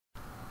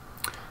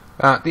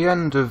At the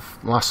end of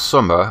last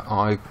summer,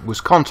 I was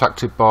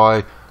contacted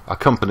by a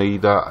company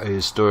that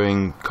is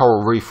doing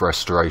coral reef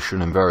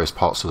restoration in various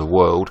parts of the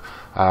world,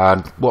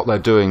 and what they're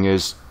doing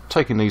is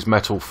taking these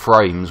metal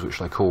frames, which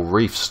they call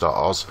reef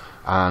stars,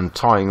 and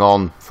tying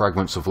on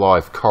fragments of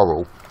live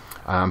coral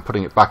and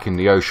putting it back in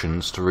the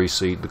oceans to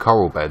reseed the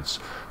coral beds.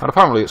 And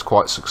apparently it's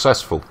quite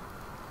successful.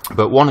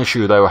 But one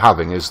issue they were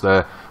having is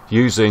they're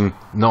using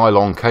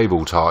nylon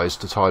cable ties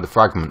to tie the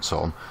fragments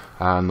on,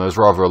 and there's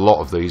rather a lot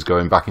of these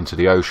going back into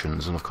the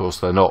oceans, and of course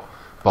they're not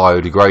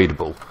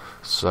biodegradable.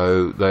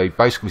 So they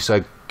basically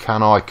said,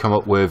 can I come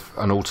up with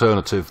an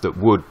alternative that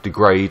would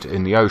degrade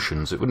in the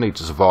oceans? It would need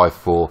to survive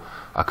for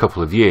a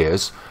couple of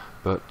years,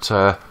 but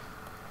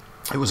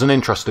it was an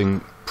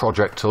interesting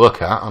project to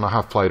look at, and I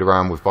have played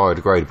around with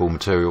biodegradable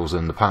materials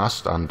in the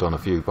past and done a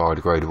few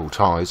biodegradable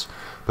ties,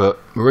 but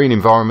marine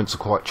environments are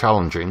quite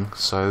challenging,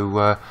 so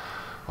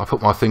I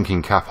put my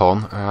thinking cap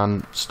on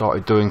and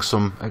started doing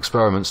some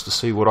experiments to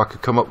see what I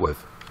could come up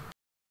with.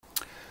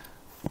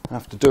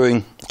 After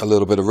doing a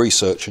little bit of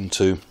research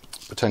into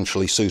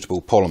potentially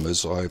suitable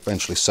polymers, I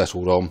eventually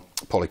settled on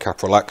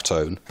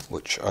polycaprolactone,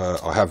 which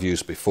I have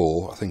used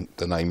before. I think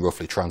the name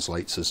roughly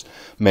translates as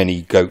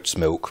many goat's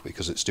milk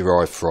because it's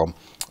derived from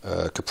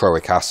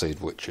caproic acid,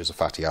 which is a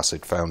fatty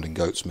acid found in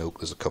goat's milk.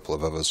 There's a couple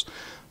of others,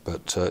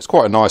 but it's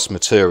quite a nice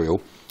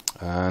material.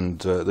 And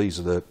these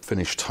are the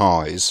finished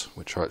ties,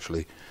 which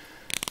actually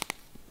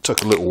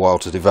took a little while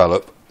to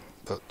develop,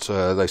 but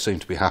they seem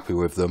to be happy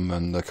with them,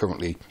 and they're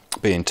currently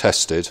being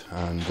tested,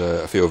 and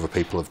a few other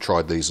people have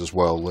tried these as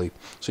well. They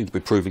seem to be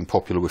proving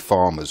popular with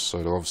farmers, so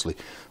there are obviously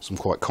some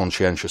quite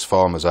conscientious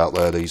farmers out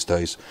there these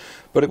days.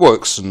 But it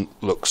works and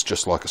looks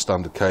just like a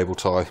standard cable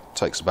tie. It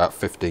takes about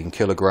 15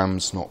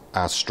 kilograms, not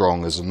as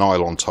strong as a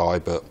nylon tie,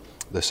 but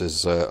this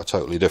is a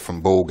totally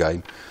different ball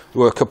game.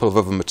 There were a couple of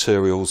other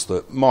materials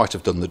that might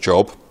have done the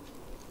job.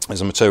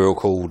 There's a material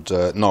called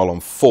nylon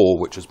 4,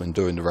 which has been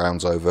doing the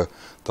rounds over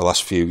the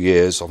last few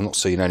years. I've not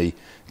seen any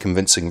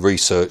convincing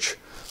research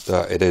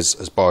that it is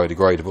as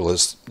biodegradable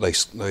as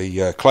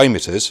they claim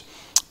it is,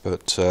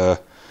 but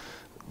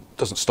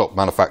doesn't stop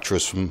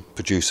manufacturers from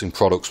producing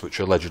products which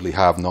allegedly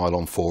have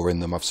nylon 4 in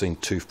them. I've seen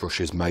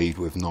toothbrushes made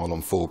with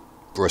nylon 4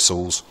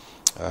 bristles,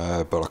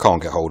 but I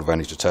can't get hold of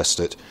any to test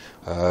it.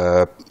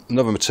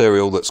 Another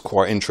material that's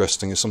quite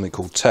interesting is something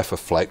called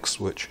Tefaflex,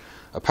 which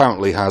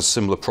apparently has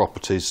similar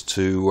properties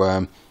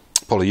to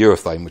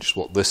polyurethane, which is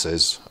what this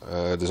is.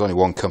 There's only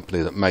one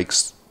company that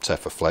makes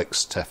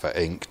Tefaflex, Tefa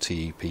Inc.,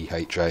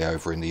 TEPHA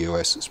over in the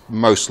US. It's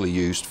mostly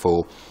used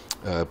for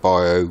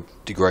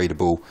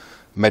biodegradable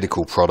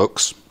medical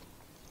products,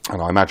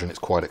 and I imagine it's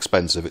quite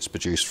expensive. It's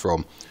produced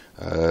from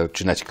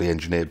genetically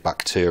engineered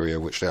bacteria,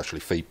 which they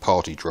actually feed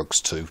party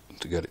drugs to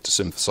get it to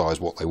synthesize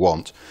what they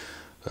want.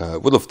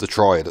 We'd love to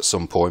try it at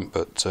some point,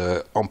 but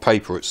on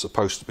paper it's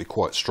supposed to be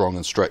quite strong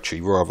and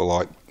stretchy, rather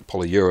like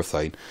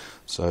polyurethane.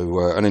 So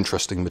an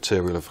interesting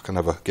material if I can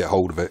ever get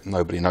hold of it.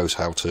 Nobody knows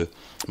how to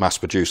mass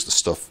produce the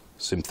stuff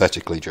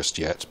synthetically just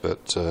yet,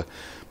 but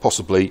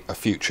possibly a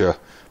future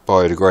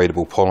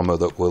biodegradable polymer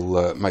that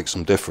will make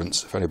some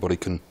difference if anybody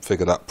can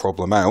figure that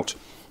problem out.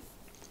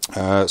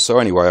 So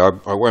anyway,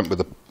 I went with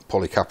the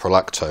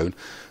polycaprolactone.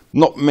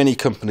 Not many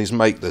companies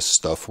make this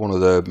stuff. One of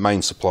the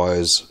main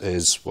suppliers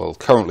is, well,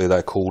 currently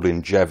they're called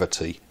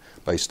Ingevity,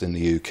 based in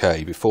the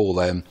UK. Before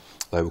then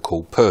they were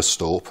called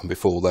Perstorp, and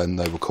before then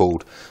they were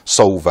called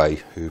Solvay,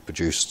 who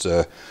produced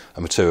a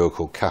material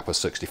called Kappa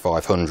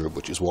 6500,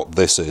 which is what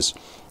this is.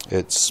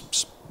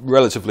 It's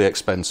relatively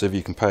expensive.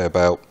 You can pay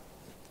about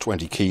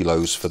 20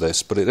 kilos for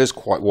this, but it is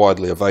quite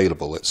widely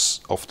available.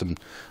 It's often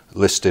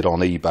listed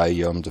on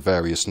eBay under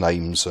various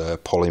names,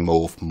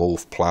 Polymorph,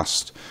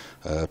 Morphplast,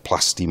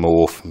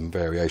 Plastimorph, and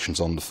variations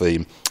on the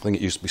theme. I think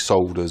it used to be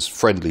sold as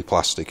friendly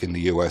plastic in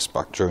the US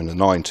back during the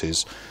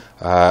 90s,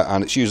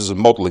 and it's used as a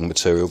modelling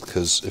material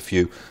because if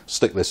you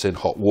stick this in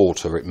hot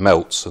water it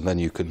melts, and then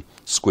you can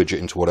squidge it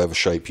into whatever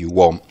shape you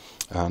want,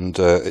 and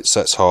it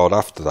sets hard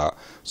after that.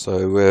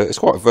 So it's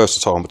quite a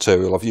versatile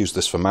material. I've used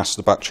this for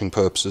master batching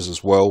purposes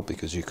as well,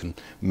 because you can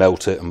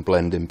melt it and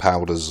blend in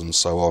powders and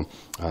so on,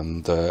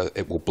 and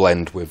it will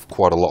blend with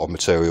quite a lot of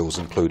materials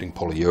including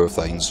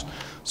polyurethanes.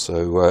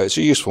 So it's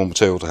a useful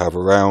material to have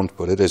around,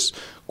 but it is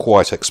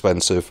quite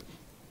expensive.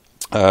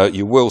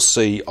 You will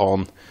see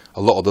on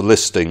a lot of the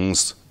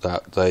listings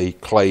that they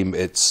claim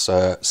it's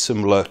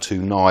similar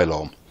to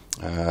nylon.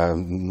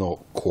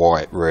 Not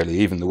quite really.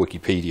 Even the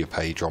Wikipedia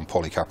page on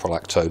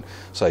polycaprolactone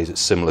says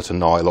it's similar to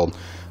nylon.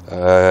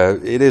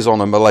 It is on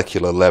a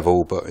molecular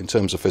level, but in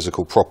terms of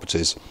physical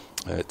properties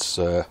it's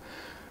a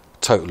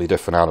totally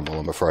different animal,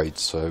 I'm afraid.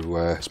 So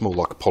it's more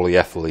like a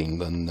polyethylene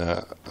than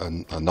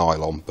a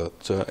nylon,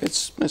 but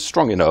it's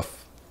strong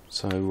enough.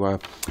 So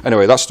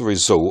anyway, that's the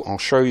result. I'll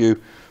show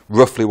you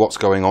roughly what's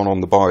going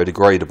on the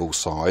biodegradable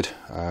side.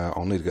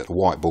 I'll need to get the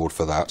whiteboard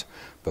for that,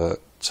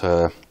 but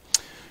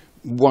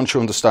once you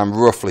understand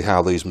roughly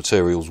how these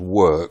materials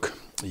work,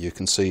 you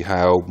can see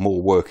how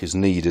more work is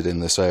needed in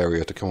this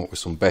area to come up with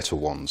some better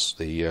ones.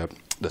 The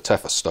the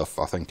Teffer stuff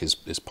I think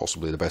is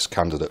possibly the best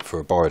candidate for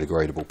a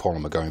biodegradable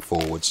polymer going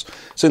forwards.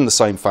 It's in the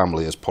same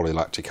family as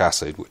polylactic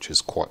acid, which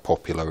is quite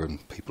popular,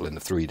 and people in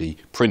the 3D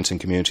printing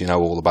community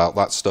know all about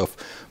that stuff,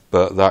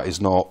 but that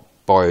is not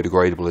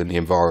biodegradable in the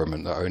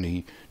environment. That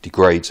only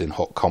degrades in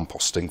hot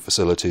composting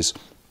facilities.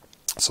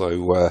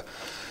 So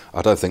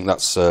I don't think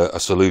that's a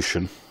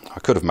solution. I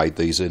could have made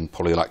these in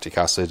polylactic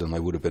acid and they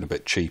would have been a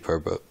bit cheaper,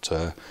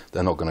 but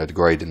they're not going to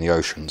degrade in the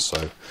ocean,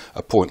 so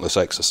a pointless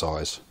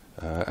exercise.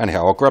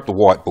 Anyhow, I'll grab the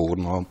whiteboard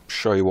and I'll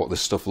show you what this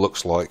stuff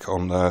looks like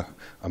on a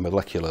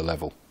molecular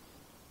level.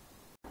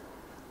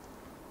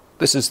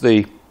 This is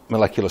the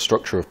molecular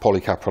structure of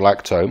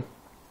polycaprolactone,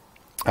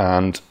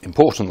 and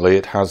importantly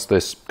it has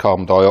this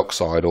carbon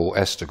dioxide, or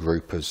ester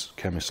group as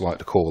chemists like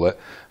to call it,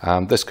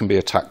 and this can be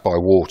attacked by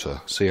water.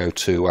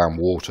 CO2 and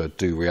water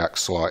do react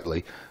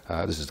slightly.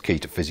 This is the key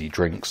to fizzy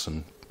drinks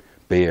and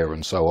beer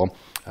and so on,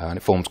 and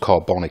it forms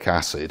carbonic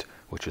acid,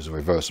 which is a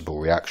reversible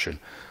reaction.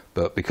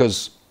 But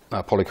because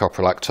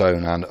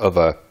polycaprolactone and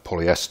other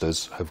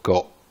polyesters have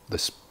got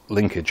this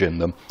linkage in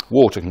them,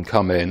 water can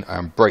come in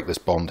and break this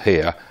bond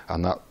here,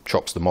 and that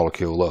chops the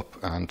molecule up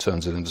and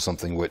turns it into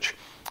something which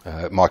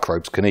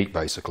microbes can eat,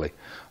 basically.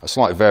 A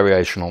slight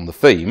variation on the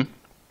theme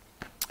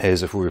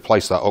is if we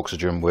replace that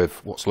oxygen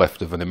with what's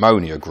left of an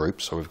ammonia group,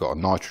 so we've got a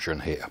nitrogen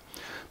here.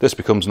 This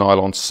becomes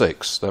nylon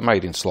 6. They're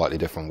made in slightly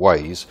different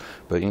ways,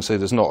 but you can see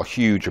there's not a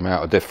huge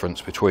amount of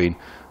difference between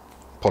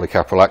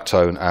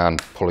polycaprolactone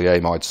and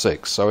polyamide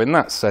 6. So in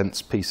that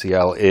sense,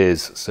 PCL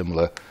is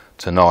similar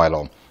to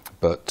nylon,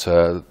 but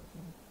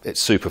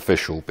it's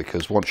superficial,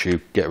 because once you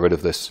get rid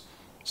of this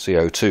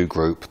CO2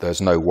 group,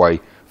 there's no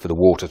way for the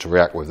water to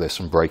react with this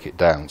and break it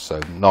down. So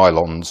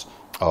nylons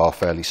are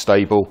fairly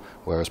stable,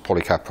 whereas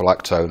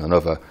polycaprolactone and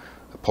other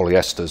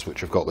polyesters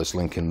which have got this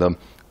link in them,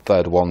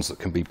 they're the ones that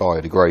can be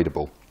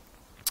biodegradable.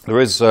 There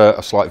is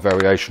a slight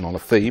variation on a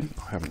theme.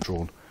 I haven't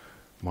drawn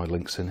my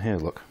links in here,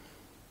 look.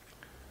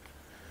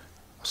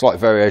 A slight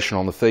variation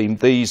on the theme.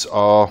 These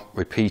are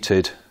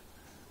repeated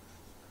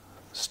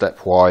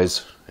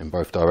stepwise in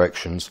both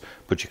directions,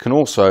 but you can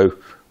also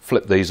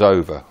flip these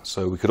over.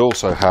 So we could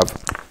also have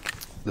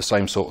the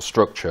same sort of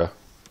structure,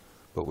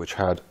 but which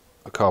had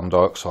a carbon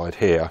dioxide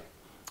here,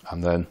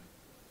 and then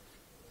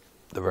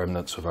the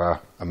remnants of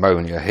our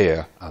ammonia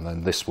here, and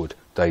then this would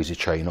daisy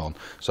chain on.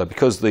 So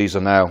because these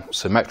are now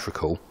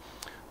symmetrical,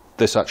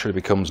 this actually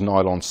becomes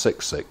nylon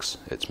 6,6.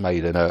 It's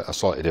made in a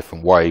slightly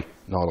different way.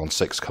 Nylon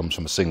 6 comes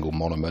from a single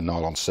monomer.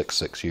 Nylon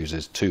 6,6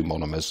 uses two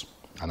monomers,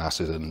 an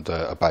acid and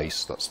a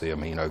base. That's the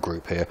amino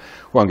group here.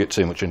 Won't get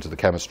too much into the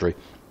chemistry,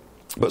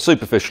 but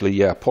superficially,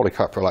 yeah,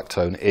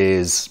 polycaprolactone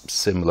is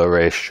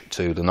similar-ish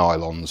to the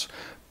nylons,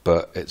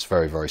 but it's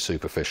very, very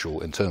superficial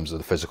in terms of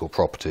the physical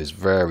properties.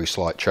 Very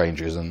slight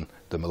changes in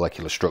the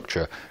molecular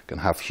structure can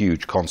have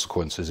huge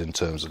consequences in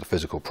terms of the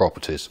physical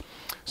properties.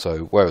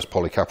 So whereas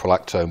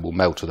polycaprolactone will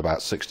melt at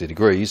about 60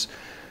 degrees,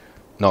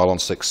 nylon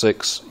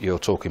 6,6, you're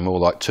talking more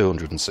like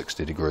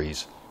 260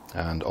 degrees.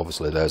 And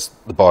obviously there's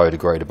the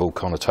biodegradable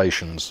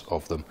connotations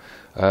of them.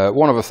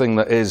 One other thing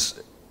that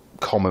is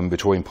common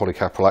between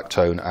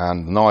polycaprolactone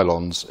and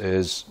nylons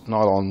is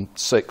nylon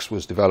 6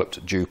 was developed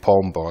at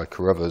DuPont by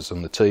Carruthers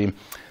and the team,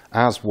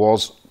 as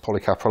was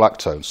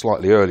polycaprolactone,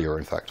 slightly earlier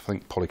in fact. I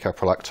think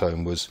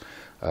polycaprolactone was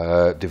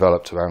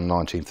developed around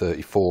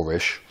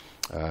 1934-ish.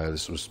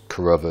 This was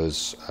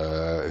Carruthers,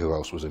 who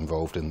else was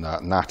involved in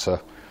that? Natter,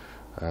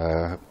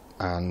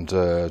 and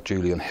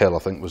Julian Hill, I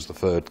think, was the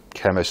third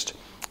chemist.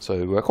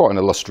 So quite an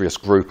illustrious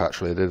group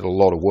actually. They did a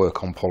lot of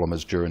work on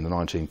polymers during the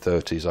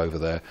 1930s over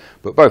there,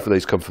 but both of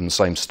these come from the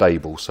same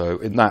stable, so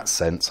in that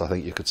sense I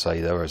think you could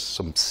say there is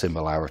some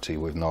similarity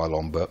with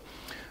nylon, but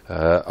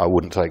I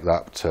wouldn't take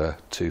that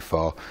too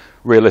far.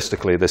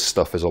 Realistically, this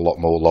stuff is a lot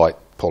more like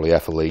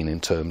polyethylene in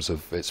terms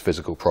of its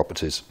physical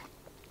properties,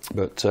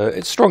 but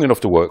it's strong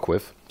enough to work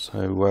with,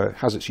 so it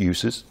has its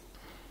uses.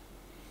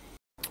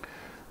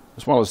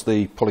 As well as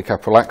the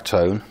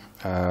polycaprolactone,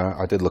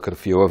 I did look at a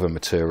few other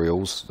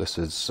materials. This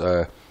is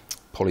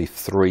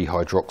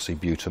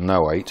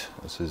poly-3-hydroxybutanoate.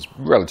 This is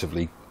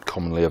relatively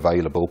commonly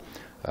available.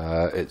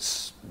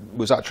 It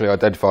was actually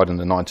identified in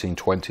the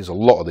 1920s. A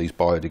lot of these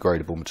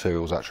biodegradable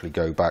materials actually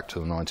go back to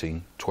the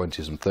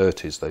 1920s and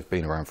 30s. They've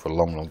been around for a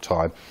long, long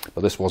time.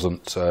 But this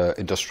wasn't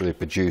industrially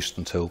produced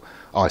until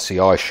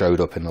ICI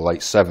showed up in the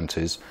late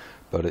 70s.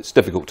 But it's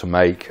difficult to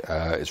make,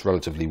 it's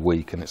relatively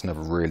weak, and it's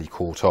never really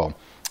caught on.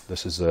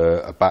 This is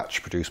a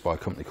batch produced by a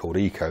company called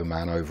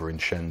EcoMan over in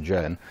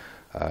Shenzhen.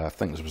 I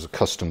think this was a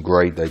custom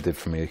grade they did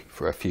for me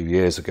for a few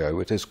years ago.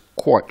 It is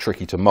quite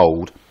tricky to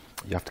mould.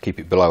 You have to keep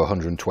it below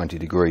 120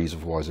 degrees,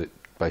 otherwise it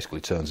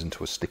basically turns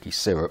into a sticky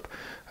syrup,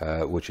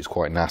 which is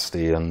quite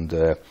nasty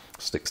and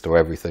sticks to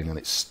everything, and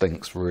it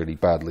stinks really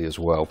badly as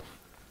well.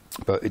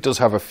 But it does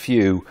have a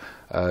few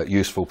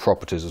useful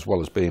properties as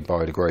well as being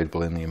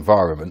biodegradable in the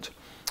environment.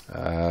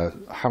 I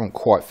haven't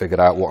quite figured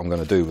out what I'm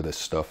going to do with this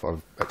stuff.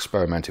 I've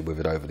experimented with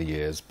it over the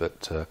years,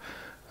 but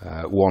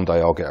one day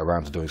I'll get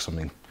around to doing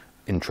something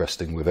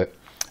interesting with it.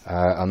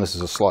 and this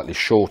is a slightly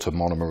shorter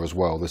monomer as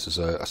well. This is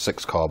a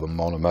 6 carbon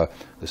monomer.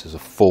 This is a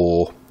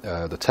 4.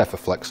 The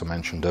Tefaflex I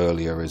mentioned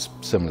earlier is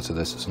similar to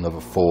this. It's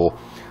another 4,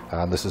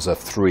 and this is a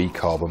 3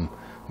 carbon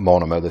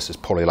monomer. This is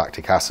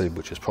polylactic acid,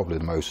 which is probably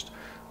the most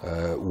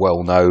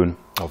well known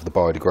of the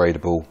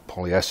biodegradable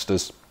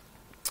polyesters.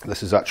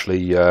 This is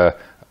actually a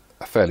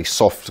fairly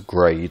soft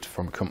grade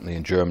from a company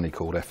in Germany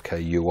called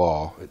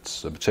FKUR.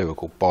 It's a material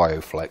called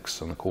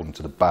Bioflex, and according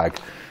to the bag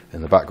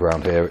in the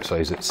background here, it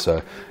says it's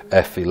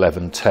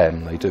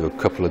F1110. They do a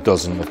couple of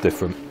dozen of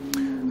different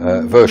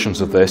versions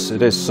of this.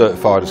 It is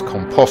certified as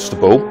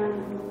compostable,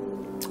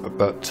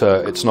 but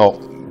it's not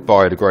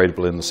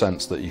biodegradable in the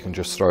sense that you can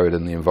just throw it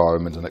in the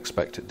environment and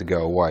expect it to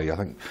go away. I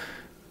think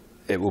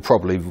it will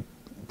probably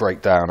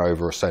break down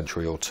over a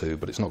century or two,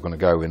 but it's not going to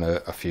go in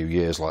a few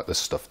years like this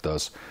stuff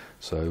does.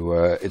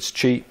 So it's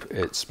cheap,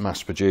 it's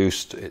mass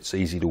produced, it's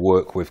easy to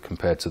work with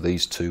compared to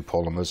these two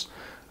polymers,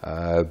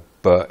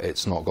 but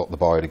it's not got the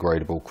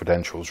biodegradable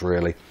credentials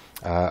really.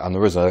 And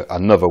there is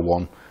another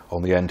one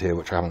on the end here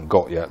which I haven't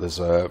got yet. There's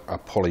a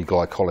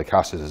polyglycolic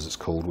acid, as it's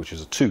called, which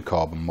is a 2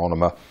 carbon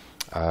monomer,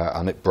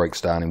 and it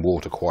breaks down in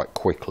water quite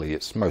quickly.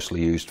 It's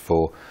mostly used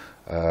for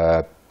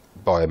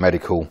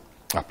biomedical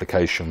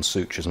applications,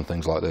 sutures and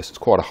things like this. It's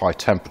quite a high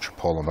temperature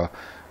polymer,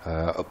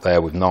 up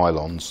there with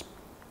nylons,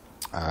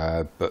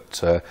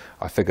 but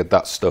I figured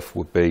that stuff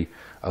would be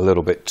a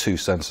little bit too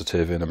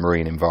sensitive in a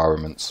marine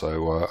environment,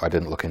 so I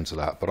didn't look into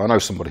that. But I know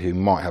somebody who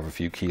might have a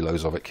few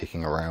kilos of it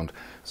kicking around,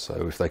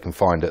 so if they can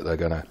find it, they're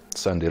going to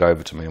send it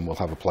over to me and we'll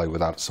have a play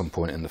with that at some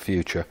point in the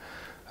future.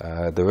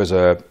 There is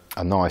a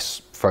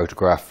nice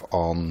photograph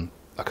on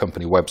a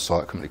company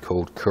website, a company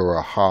called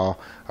Kura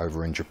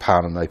over in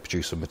Japan, and they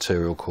produce a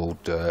material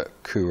called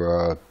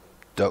Kura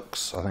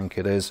Dux, I think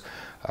it is,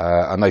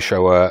 and they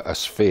show a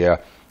sphere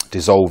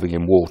dissolving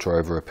in water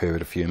over a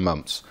period of a few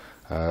months.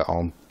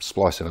 I'll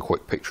splice in a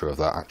quick picture of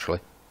that actually.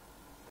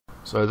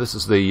 So this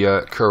is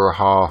the Kura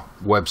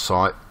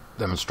website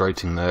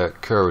demonstrating their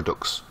Kura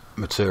Dux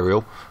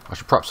material. I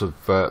should perhaps have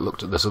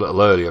looked at this a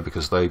little earlier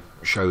because they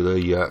show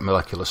the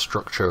molecular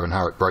structure and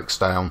how it breaks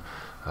down,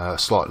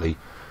 slightly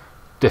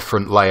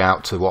different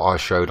layout to what I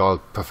showed. I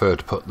prefer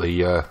to put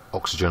the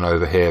oxygen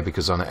over here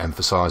because then it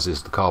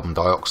emphasises the carbon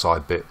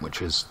dioxide bit,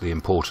 which is the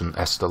important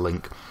ester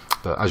link.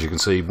 But as you can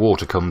see,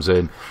 water comes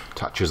in,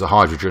 attaches the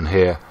hydrogen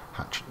here,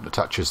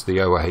 attaches the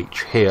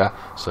OH here.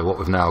 So what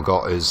we've now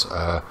got is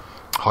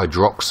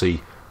hydroxy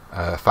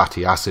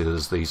fatty acid,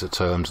 as these are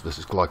termed. This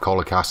is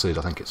glycolic acid.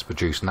 I think it's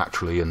produced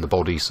naturally in the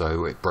body,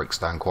 so it breaks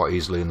down quite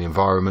easily in the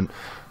environment.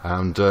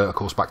 And of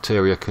course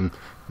bacteria can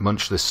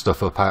munch this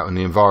stuff up out in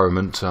the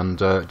environment and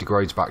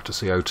degrades back to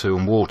CO2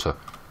 and water.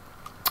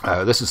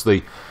 This is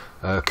the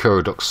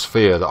Kura Dux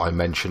sphere that I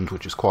mentioned,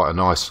 which is quite a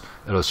nice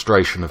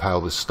illustration of how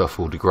this stuff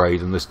will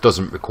degrade, and this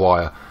doesn't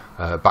require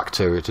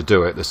bacteria to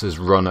do it. This is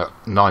run at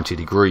 90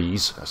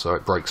 degrees, so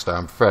it breaks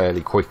down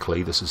fairly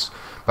quickly. This is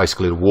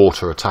basically the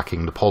water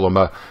attacking the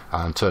polymer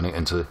and turning it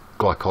into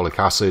glycolic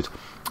acid.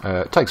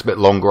 It takes a bit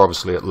longer,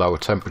 obviously, at lower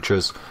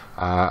temperatures,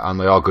 and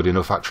they are good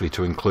enough actually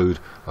to include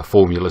a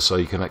formula so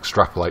you can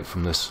extrapolate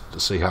from this to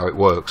see how it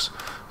works.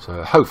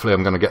 So hopefully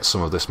I'm going to get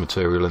some of this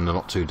material in the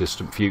not too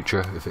distant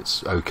future, if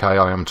it's okay.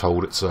 I am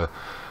told it's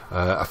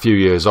a few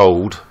years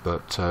old,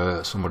 but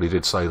somebody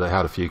did say they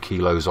had a few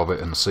kilos of it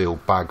in a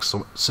sealed bag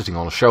sitting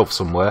on a shelf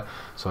somewhere.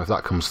 So if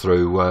that comes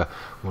through,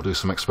 we'll do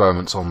some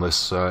experiments on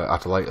this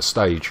at a later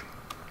stage.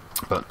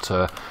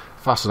 But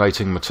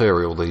fascinating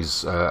material,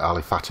 these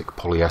aliphatic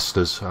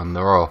polyesters, and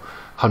there are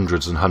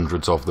hundreds and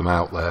hundreds of them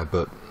out there,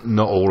 but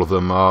not all of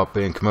them are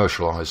being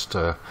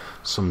commercialised.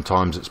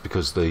 Sometimes it's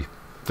because the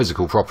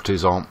physical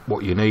properties aren't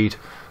what you need.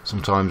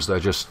 Sometimes they're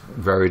just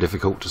very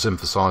difficult to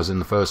synthesize in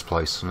the first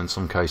place, and in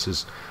some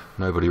cases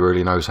nobody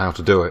really knows how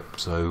to do it.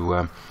 So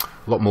a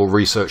lot more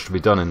research to be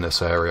done in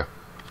this area.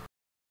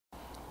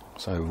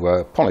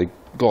 So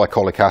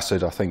polyglycolic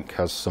acid, I think,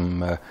 has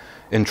some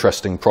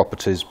interesting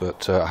properties,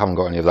 but I haven't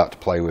got any of that to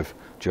play with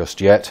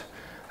just yet.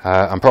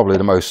 And probably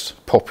the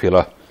most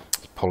popular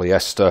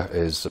polyester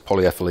is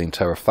polyethylene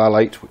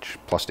terephthalate, which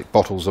plastic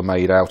bottles are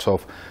made out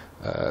of.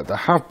 There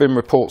have been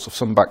reports of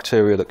some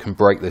bacteria that can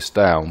break this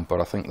down,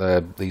 but I think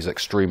they're these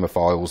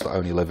extremophiles that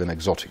only live in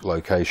exotic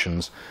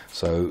locations,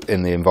 so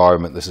in the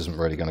environment this isn't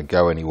really going to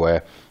go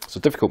anywhere. It's a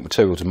difficult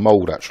material to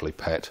mould actually,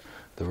 PET.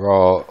 There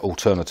are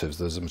alternatives.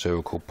 There's a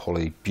material called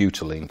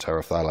polybutylene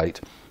terephthalate,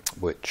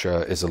 which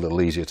is a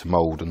little easier to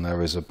mould, and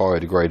there is a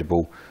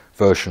biodegradable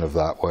version of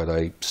that where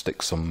they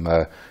stick some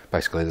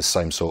basically the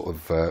same sort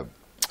of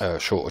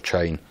shorter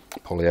chain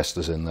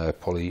polyesters in there,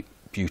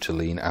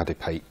 polybutylene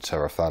adipate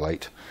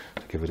terephthalate,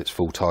 to give it its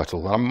full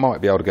title. I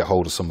might be able to get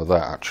hold of some of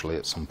that actually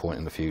at some point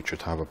in the future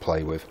to have a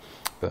play with,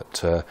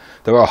 but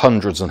there are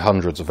hundreds and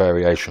hundreds of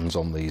variations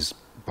on these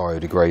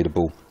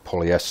biodegradable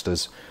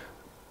polyesters,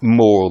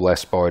 more or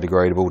less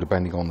biodegradable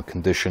depending on the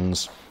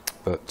conditions,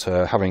 but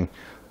having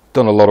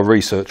done a lot of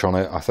research on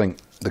it, I think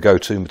the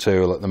go-to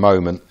material at the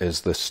moment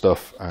is this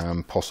stuff,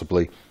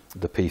 possibly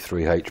the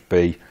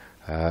P3HB.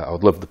 I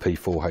would love the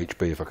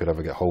P4HB if I could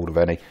ever get hold of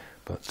any,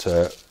 but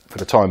for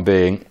the time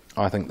being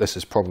I think this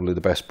is probably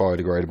the best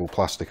biodegradable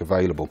plastic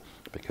available,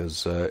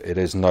 because it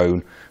is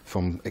known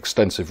from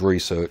extensive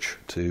research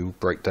to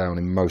break down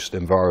in most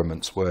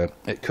environments where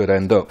it could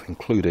end up,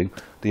 including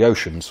the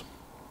oceans.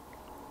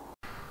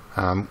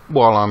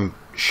 While I'm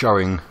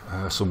showing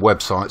some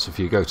websites, if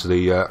you go to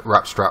the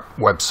Rapstrap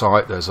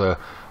website, there's a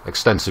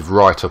extensive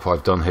write-up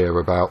I've done here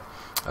about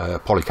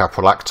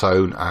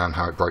polycaprolactone and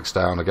how it breaks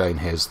down. Again,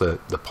 here's the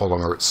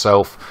polymer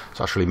itself. It's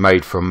actually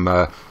made from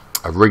a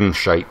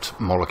ring-shaped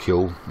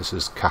molecule. This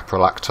is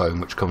caprolactone,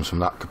 which comes from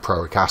that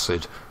caproic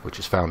acid which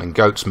is found in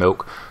goat's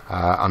milk,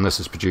 and this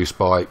is produced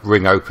by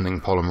ring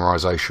opening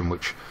polymerization,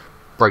 which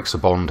breaks a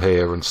bond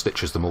here and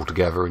stitches them all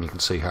together, and you can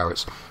see how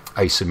it's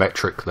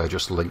asymmetric. They're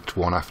just linked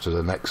one after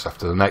the next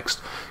after the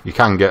next. You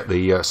can get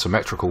the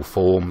symmetrical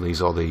form.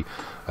 These are the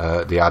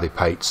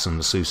adipates and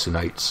the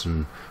succinates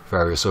and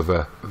various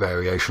other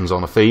variations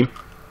on a theme,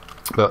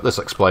 but this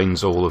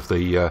explains all of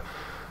the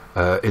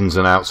ins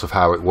and outs of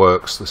how it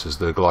works. This is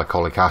the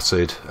glycolic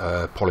acid.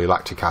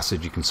 Polylactic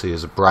acid you can see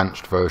is a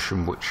branched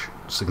version which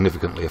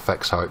significantly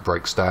affects how it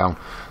breaks down.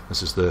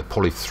 This is the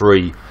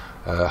poly-3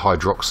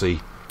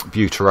 hydroxy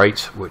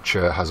butyrate, which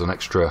has an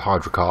extra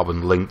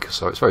hydrocarbon link,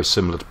 so it's very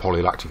similar to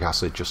polylactic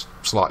acid, just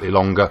slightly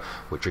longer,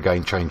 which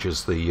again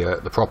changes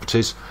the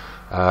properties.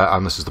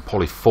 And this is the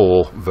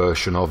poly-4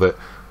 version of it,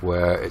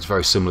 where it's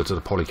very similar to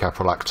the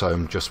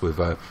polycaprolactone, just with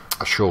a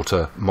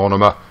shorter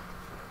monomer.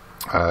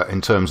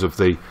 In terms of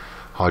the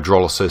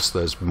hydrolysis,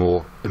 there's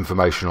more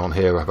information on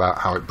here about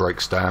how it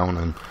breaks down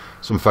and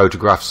some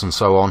photographs and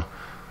so on,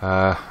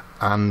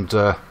 and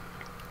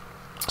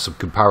some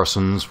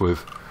comparisons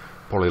with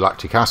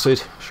polylactic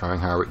acid showing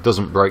how it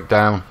doesn't break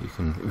down. You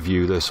can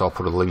view this. I'll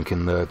put a link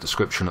in the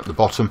description at the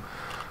bottom,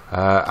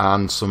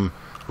 and some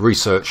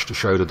research to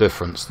show the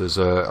difference. There's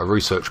a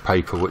research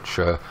paper which,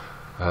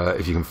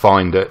 if you can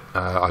find it,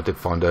 I did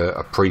find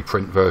a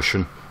preprint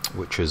version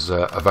which is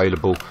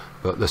available,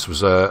 but this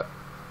was a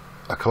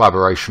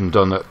collaboration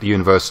done at the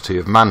University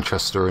of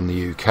Manchester in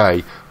the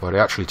UK, where they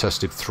actually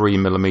tested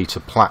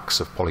 3mm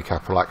plaques of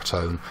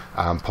polycaprolactone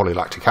and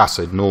polylactic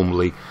acid.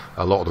 Normally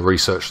a lot of the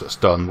research that's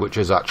done, which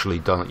is actually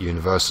done at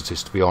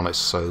universities, to be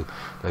honest, so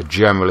they're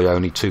generally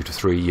only 2 to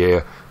 3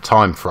 year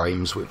time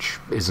frames, which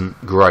isn't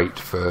great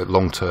for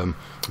long-term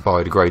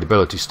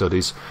biodegradability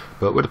studies.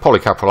 But with the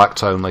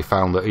polycaprolactone, they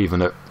found that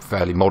even at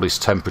fairly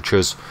modest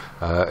temperatures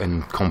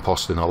in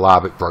compost in a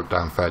lab, it broke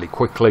down fairly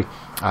quickly,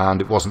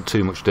 and it wasn't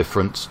too much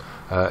difference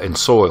in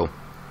soil.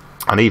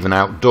 And even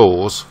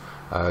outdoors,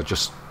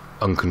 just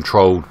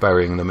uncontrolled,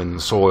 burying them in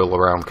the soil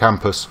around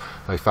campus,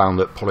 they found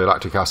that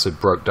polylactic acid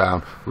broke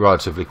down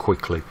relatively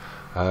quickly.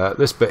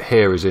 This bit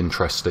here is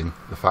interesting,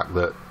 the fact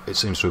that it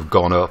seems to have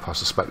gone up. I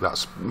suspect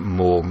that's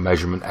more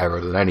measurement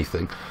error than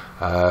anything,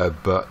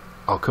 but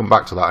I'll come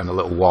back to that in a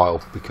little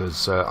while,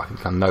 because I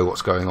think I know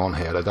what's going on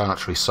here. They don't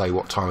actually say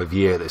what time of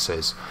year this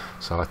is,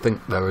 so I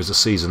think there is a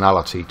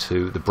seasonality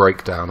to the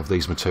breakdown of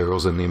these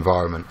materials in the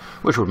environment,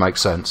 which would make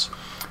sense.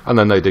 And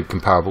then they did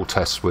comparable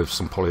tests with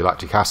some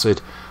polylactic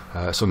acid.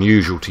 It's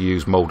unusual to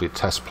use moulded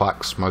test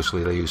plaques.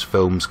 Mostly they use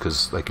films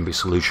because they can be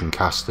solution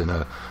cast in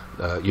a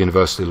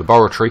university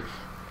laboratory,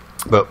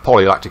 but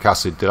polylactic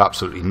acid did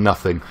absolutely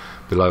nothing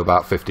below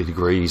about 50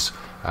 degrees,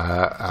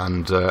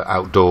 and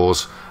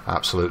outdoors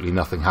absolutely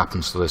nothing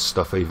happens to this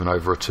stuff, even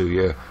over a 2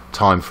 year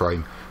time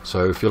frame.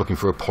 So if you're looking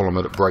for a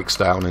polymer that breaks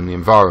down in the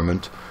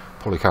environment,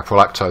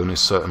 polycaprolactone is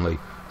certainly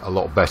a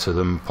lot better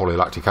than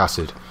polylactic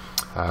acid.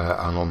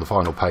 And on the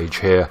final page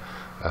here,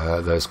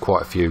 there's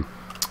quite a few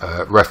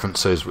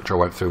references which I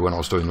went through when I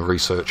was doing the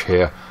research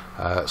here.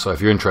 So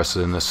if you're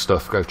interested in this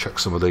stuff, go check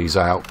some of these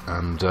out,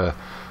 and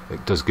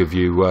it does give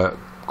you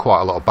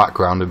quite a lot of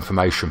background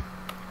information.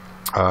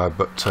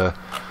 But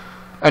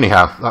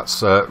anyhow,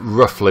 that's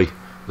roughly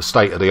the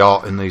state of the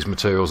art in these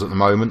materials at the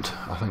moment.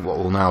 I think what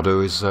we'll now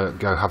do is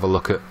go have a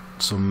look at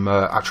some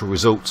actual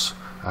results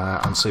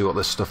and see what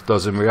this stuff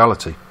does in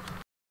reality.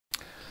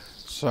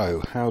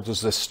 So how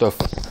does this stuff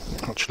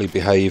actually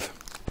behave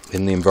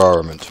in the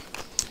environment?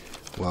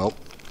 Well,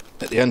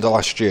 at the end of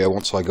last year,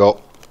 once I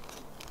got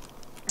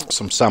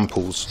some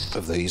samples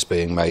of these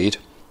being made,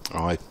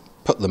 I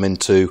put them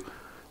into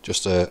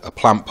just a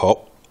plant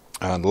pot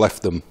and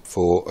left them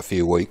for a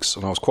few weeks,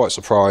 and I was quite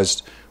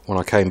surprised when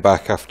I came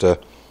back after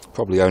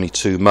probably only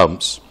 2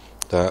 months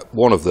that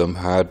one of them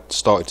had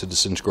started to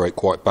disintegrate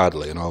quite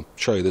badly, and I'll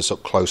show you this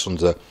up close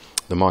under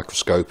the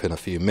microscope in a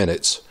few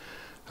minutes.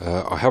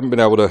 I haven't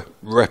been able to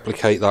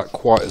replicate that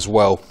quite as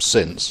well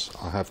since.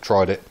 I have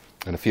tried it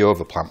in a few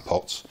other plant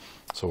pots,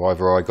 so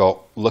either I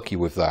got lucky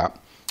with that,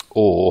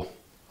 or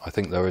I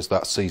think there is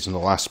that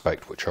seasonal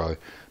aspect which I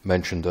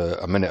mentioned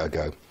a minute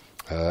ago.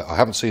 I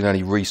haven't seen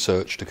any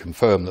research to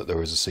confirm that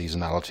there is a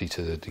seasonality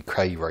to the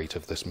decay rate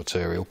of this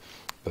material,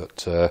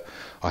 but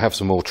I have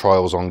some more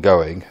trials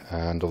ongoing,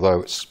 and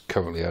although it's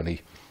currently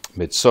only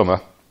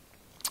midsummer,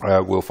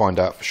 we'll find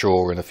out for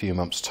sure in a few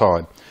months'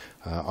 time.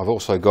 I've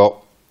also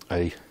got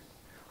a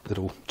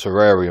little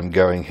terrarium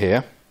going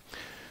here,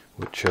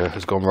 which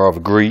has gone rather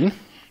green,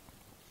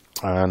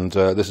 and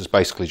this is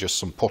basically just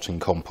some potting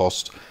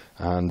compost,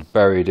 and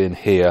buried in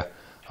here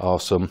are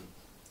some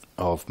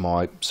of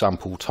my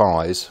sample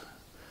ties.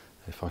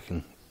 If I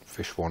can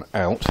fish one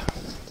out,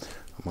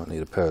 I might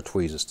need a pair of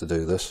tweezers to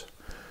do this,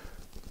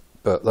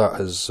 but that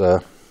has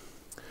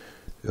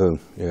oh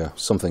yeah,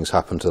 something's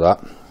happened to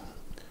that.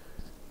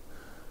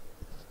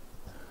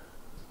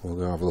 We'll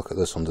go have a look at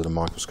this under the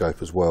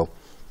microscope as well.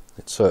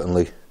 It's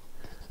certainly,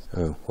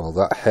 oh well,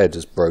 that head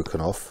is broken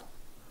off,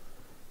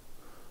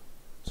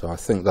 so I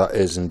think that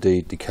is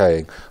indeed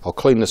decaying. I'll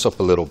clean this up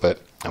a little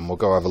bit and we'll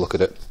go have a look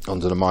at it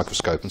under the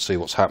microscope and see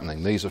what's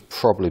happening. These have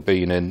probably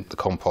been in the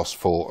compost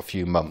for a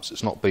few months.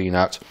 It's not been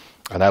at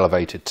an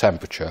elevated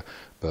temperature,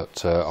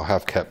 but I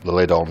have kept the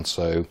lid on,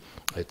 so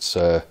it's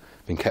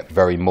been kept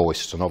very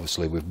moist, and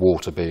obviously with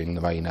water being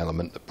the main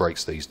element that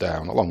breaks these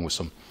down, along with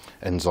some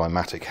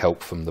enzymatic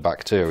help from the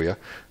bacteria.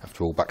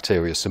 After all,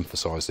 bacteria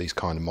synthesize these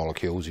kind of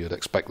molecules. You'd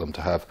expect them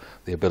to have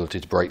the ability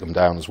to break them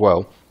down as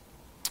well.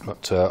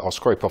 But I'll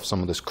scrape off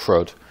some of this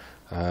crud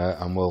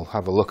and we'll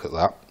have a look at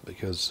that,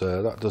 because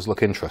that does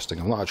look interesting.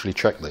 I've not actually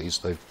checked these.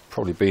 They've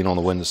probably been on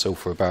the windowsill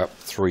for about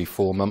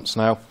 3-4 months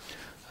now,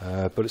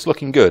 but it's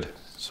looking good.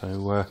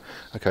 So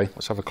okay,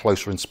 let's have a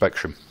closer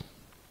inspection.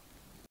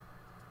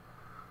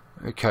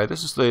 Okay,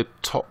 this is the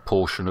top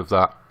portion of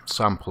that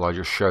sample I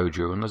just showed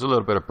you, and there's a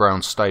little bit of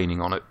brown staining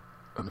on it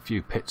and a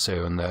few pits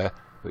here and there,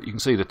 but you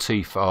can see the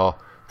teeth are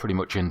pretty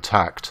much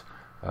intact.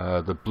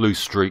 The blue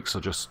streaks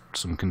are just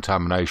some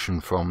contamination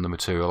from the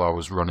material I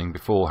was running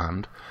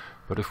beforehand.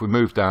 But if we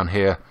move down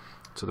here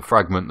to the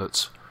fragment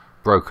that's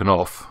broken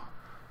off,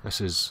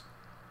 this is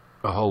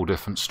a whole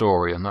different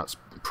story, and that's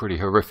pretty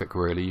horrific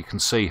really. You can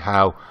see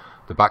how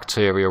the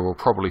bacteria, or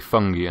probably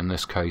fungi in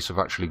this case, have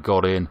actually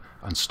got in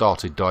and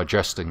started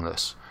digesting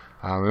this.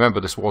 Remember,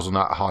 this wasn't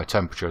at a high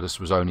temperature. This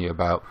was only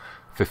about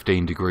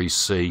 15 degrees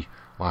C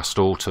last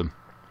autumn,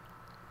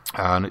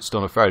 and it's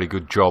done a fairly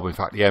good job. In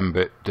fact, the end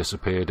bit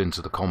disappeared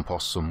into the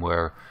compost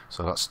somewhere,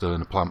 so that's still in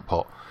the plant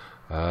pot.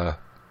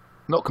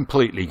 Not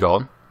completely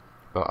gone,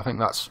 but I think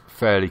that's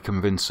fairly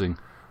convincing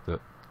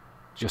that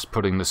just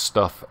putting this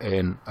stuff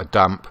in a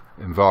damp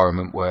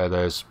environment where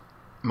there's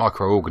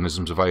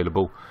microorganisms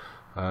available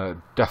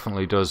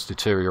definitely does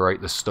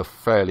deteriorate this stuff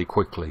fairly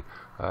quickly.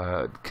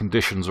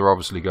 Conditions are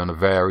obviously going to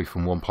vary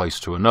from one place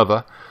to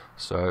another,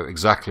 so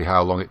exactly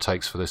how long it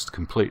takes for this to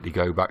completely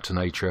go back to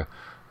nature,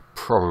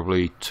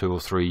 probably 2 or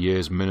 3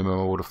 years minimum,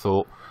 I would have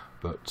thought,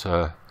 but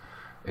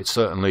it's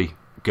certainly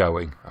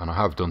going. And I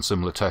have done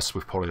similar tests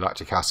with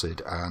polylactic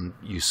acid and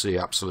you see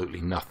absolutely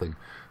nothing.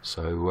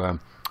 So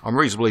I'm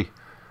reasonably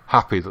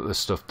happy that this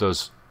stuff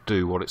does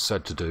do what it's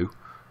said to do.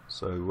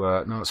 So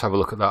now let's have a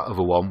look at that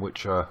other one,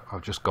 which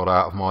I've just got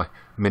out of my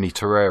mini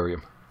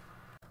terrarium.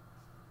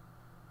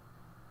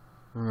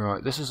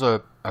 Right, this is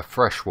a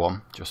fresh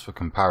one, just for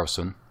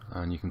comparison,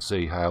 and you can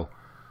see how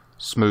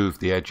smooth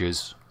the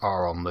edges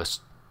are on this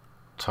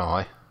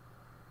tie.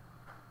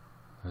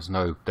 There's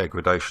no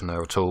degradation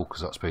there at all,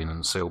 because that's been in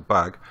a sealed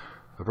bag.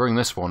 If I bring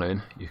this one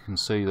in, you can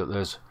see that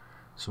there's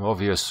some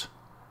obvious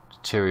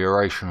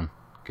deterioration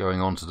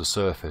going onto the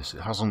surface.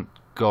 It hasn't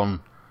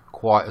gone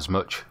quite as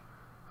much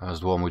as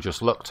the one we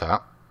just looked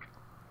at,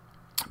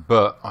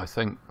 but I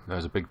think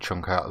there's a big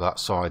chunk out of that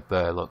side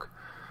there. Look,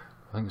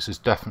 I think this is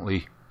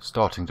definitely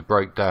starting to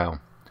break down.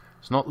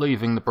 It's not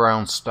leaving the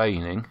brown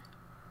staining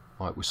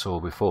like we saw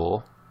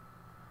before,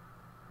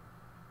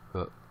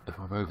 but if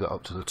I move that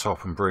up to the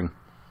top and bring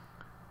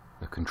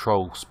the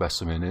control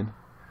specimen in,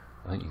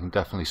 I think you can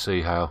definitely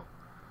see how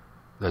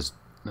there's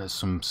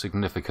some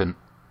significant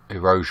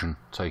erosion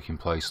taking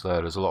place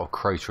there. There's a lot of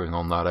cratering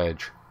on that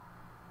edge.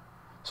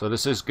 So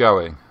this is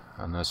going,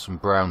 and there's some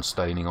brown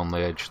staining on the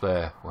edge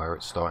there where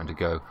it's starting to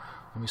go.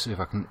 Let me see if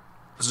I can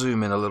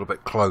zoom in a little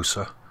bit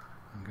closer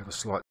and get a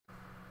slight...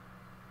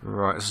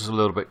 Right, this is a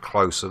little bit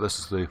closer. This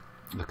is the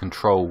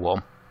control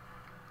one,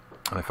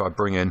 and if I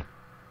bring in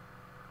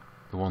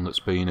the one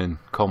that's been in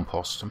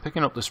compost, I'm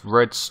picking up this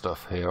red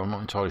stuff here. I'm not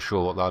entirely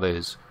sure what that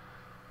is,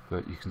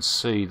 but you can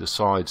see the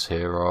sides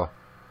here are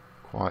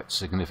quite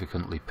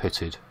significantly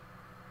pitted.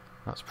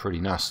 That's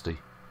pretty nasty.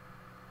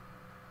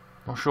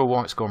 Not sure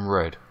why it's gone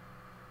red.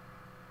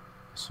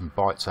 There's some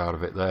bites out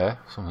of it there.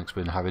 Something's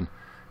been having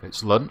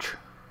its lunch.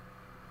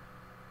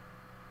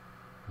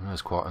 And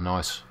there's quite a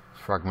nice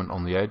fragment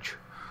on the edge.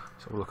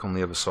 Let's have a look on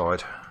the other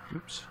side.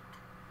 Oops.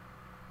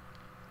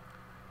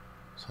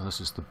 So this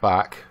is the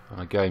back,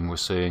 and again we're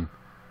seeing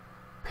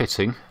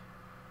pitting.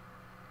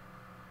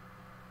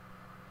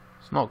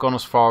 It's not gone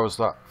as far as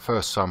that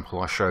first sample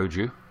I showed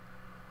you,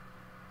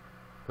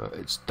 but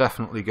it's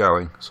definitely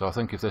going. So I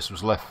think if this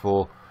was left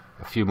for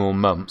a few more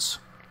months,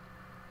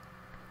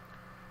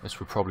 this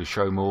would probably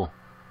show more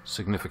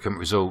significant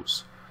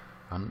results.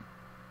 And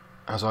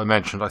as I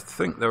mentioned, I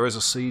think there is a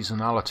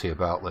seasonality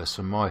about this,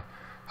 and my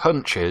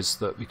hunch is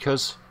that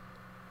because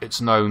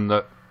it's known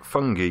that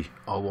fungi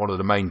are one of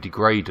the main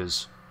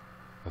degraders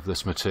of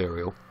this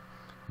material,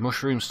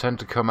 mushrooms tend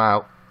to come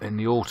out in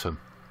the autumn.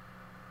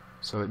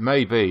 So it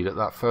may be that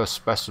that first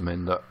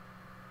specimen that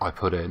I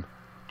put in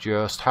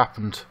just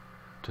happened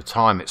to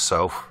time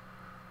itself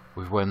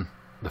with when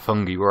the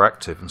fungi were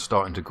active and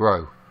starting to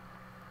grow.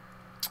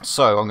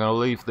 So I'm going to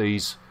leave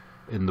these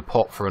in the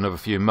pot for another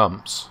few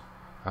months,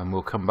 and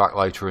we'll come back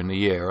later in the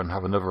year and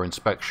have another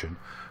inspection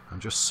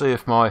and just see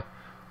if my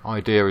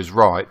idea is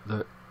right,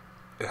 that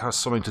it has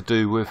something to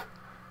do with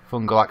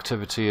fungal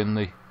activity in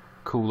the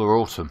cooler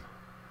autumn.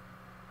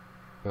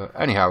 But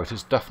anyhow, it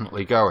is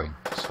definitely going,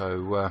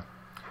 so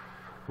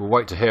we'll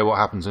wait to hear what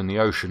happens in the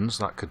oceans.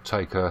 That could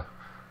take I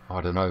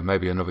don't know,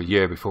 maybe another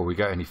year before we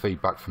get any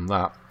feedback from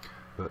that,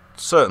 but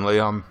certainly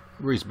I'm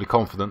reasonably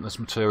confident this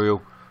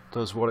material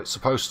does what it's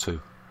supposed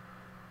to.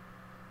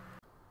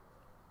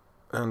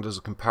 And as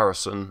a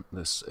comparison,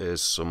 this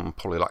is some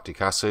polylactic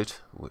acid,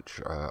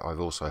 which I've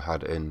also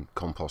had in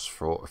compost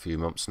for a few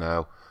months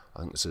now.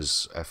 I think this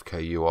is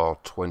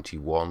FKUR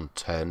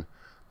 2110,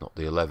 not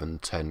the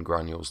 1110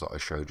 granules that I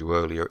showed you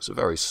earlier. It's a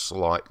very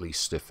slightly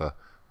stiffer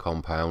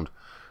compound,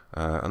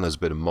 and there's a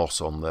bit of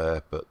moss on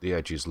there, but the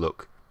edges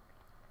look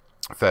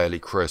fairly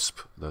crisp.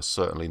 There's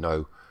certainly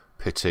no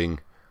pitting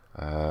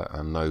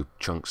and no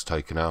chunks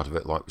taken out of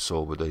it like we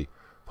saw with the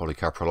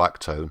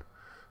polycaprolactone.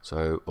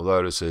 So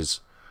although this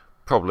is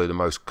probably the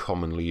most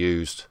commonly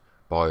used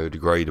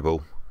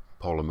biodegradable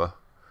polymer,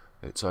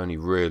 it's only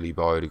really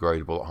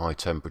biodegradable at high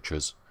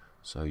temperatures,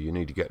 so you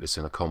need to get this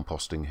in a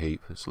composting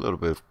heap. There's a little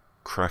bit of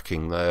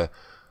cracking there.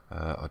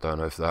 I don't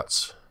know if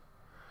that's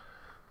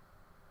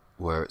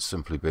where it's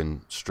simply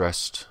been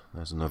stressed.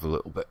 There's another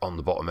little bit on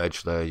the bottom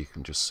edge there. You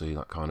can just see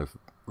that kind of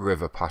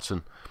river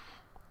pattern.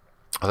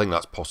 I think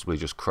that's possibly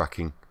just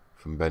cracking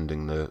from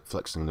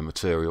flexing the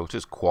material. It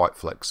is quite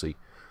flexy,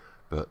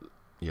 but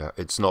yeah,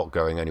 it's not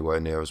going anywhere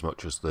near as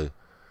much as the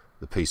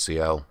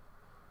PCL.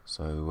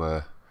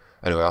 So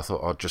anyway, I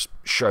thought I'd just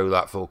show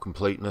that for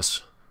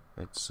completeness.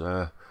 It's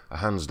a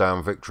hands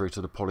down victory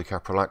to the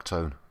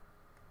polycaprolactone.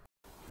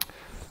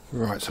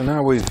 Right, so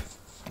now we've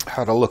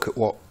had a look at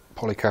what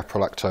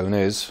polycaprolactone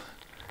is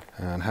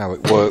and how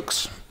it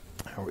works,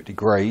 how it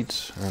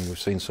degrades, and we've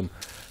seen some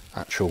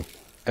actual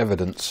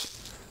evidence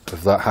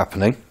of that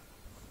happening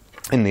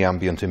in the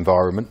ambient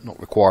environment, not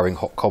requiring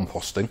hot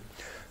composting.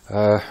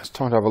 It's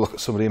time to have a look at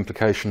some of the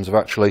implications of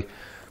actually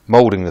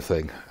moulding the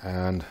thing.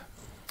 And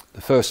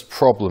the first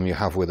problem you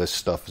have with this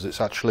stuff is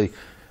it's actually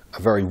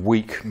a very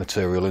weak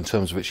material in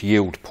terms of its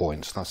yield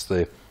points. That's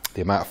the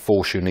amount of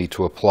force you need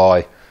to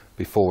apply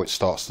before it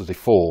starts to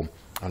deform,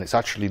 and it's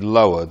actually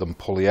lower than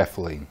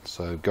polyethylene.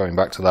 So going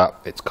back to that,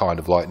 it's kind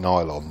of like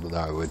nylon.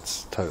 No,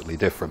 it's totally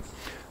different.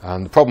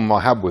 And the problem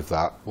I had with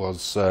that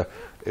was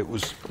it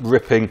was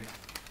ripping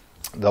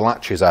the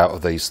latches out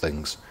of these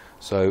things.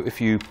 So if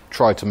you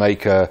try to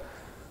make a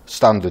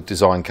standard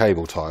design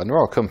cable tie, and there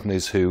are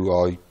companies who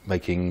are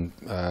making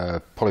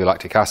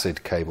polylactic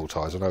acid cable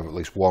ties. I know of at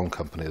least one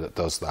company that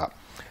does that,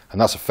 and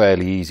that's a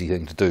fairly easy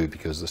thing to do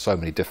because there's so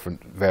many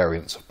different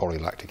variants of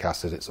polylactic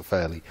acid. It's a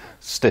fairly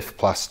stiff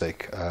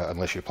plastic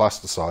unless you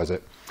plasticize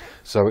it,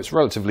 so it's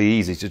relatively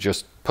easy to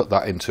just put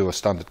that into a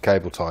standard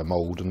cable tie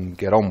mold and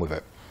get on with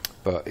it,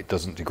 but it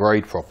doesn't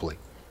degrade properly.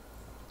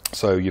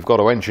 So you've got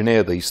to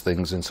engineer these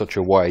things in such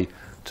a way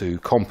to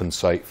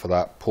compensate for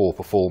that poor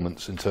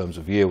performance in terms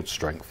of yield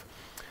strength.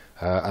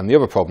 And the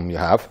other problem you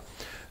have,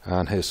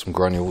 and here's some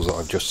granules that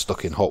I've just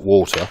stuck in hot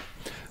water,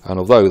 and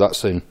although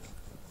that's in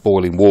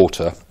boiling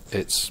water,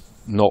 it's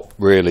not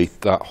really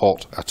that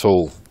hot at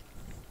all.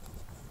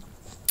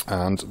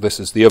 And this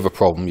is the other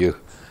problem you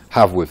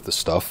have with the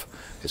stuff.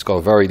 It's got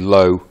a very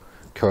low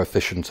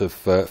coefficient of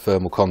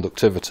thermal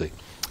conductivity,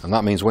 and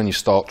that means when you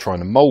start trying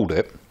to mould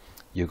it,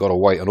 you've got to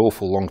wait an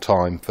awful long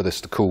time for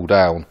this to cool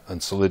down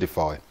and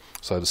solidify.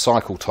 So the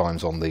cycle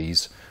times on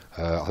these,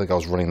 I think I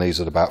was running these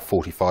at about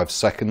 45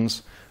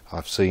 seconds.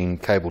 I've seen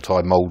cable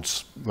tie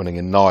moulds running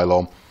in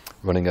nylon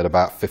running at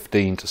about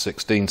 15 to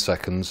 16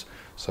 seconds,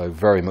 so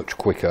very much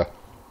quicker.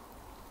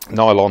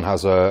 Nylon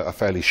has a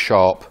fairly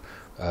sharp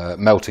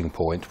melting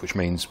point, which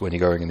means when you're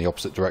going in the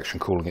opposite direction,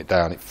 cooling it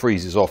down, it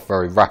freezes off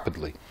very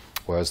rapidly,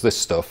 whereas this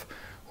stuff,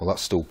 well,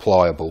 that's still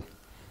pliable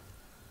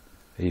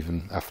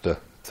even after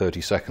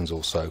 30 seconds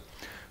or so.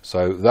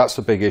 So that's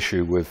a big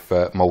issue with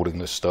moulding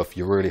this stuff.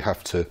 You really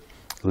have to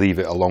leave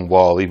it a long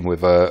while, even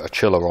with a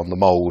chiller on the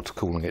mould,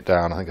 cooling it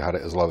down. I think I had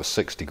it as low as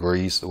 6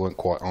 degrees. There weren't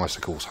quite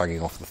icicles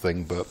hanging off the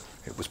thing, but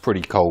it was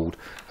pretty cold,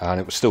 and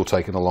it was still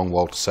taking a long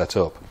while to set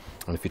up.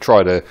 And if you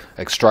try to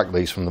extract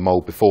these from the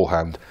mould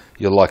beforehand,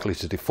 you're likely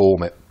to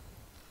deform it.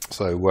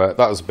 So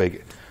that was a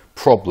big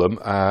problem.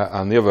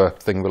 And the other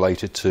thing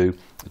related to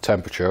the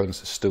temperature, and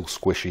this is still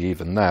squishy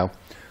even now,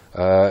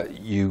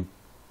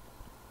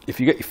 if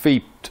you get your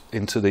feet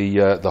into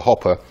the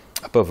hopper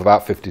above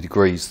about 50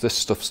 degrees, this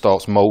stuff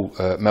starts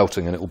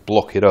melting and it will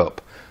block it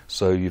up.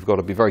 So you've got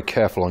to be very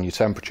careful on your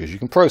temperatures. You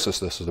can process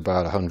this at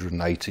about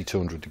 180,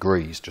 200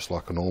 degrees, just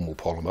like a normal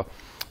polymer.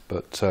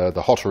 But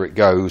the hotter it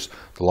goes,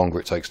 the longer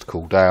it takes to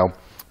cool down.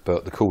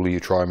 But the cooler you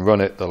try and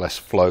run it, the less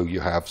flow you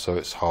have, so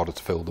it's harder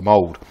to fill the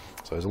mould.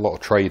 So there's a lot of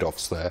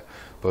trade-offs there.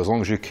 But as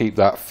long as you keep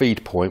that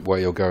feed point where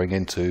you're going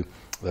into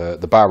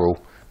the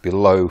barrel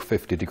below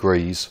 50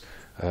 degrees,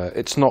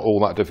 it's not all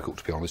that difficult,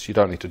 to be honest. You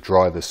don't need to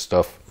dry this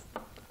stuff,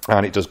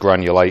 and it does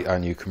granulate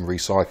and you can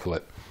recycle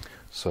it.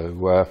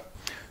 So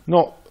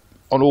not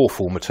an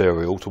awful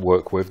material to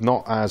work with,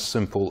 not as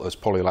simple as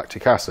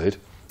polylactic acid,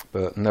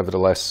 but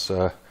nevertheless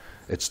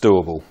it's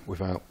doable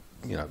without,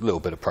 you know, a little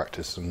bit of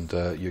practice, and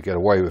you get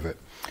away with it.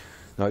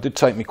 Now, it did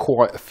take me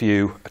quite a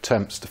few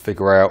attempts to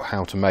figure out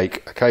how to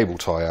make a cable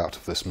tie out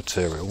of this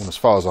material, and as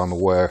far as I'm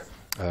aware,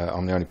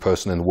 I'm the only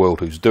person in the world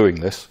who's doing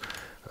this.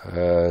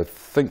 I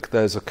think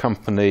there's a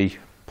company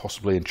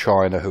possibly in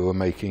China who are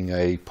making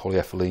a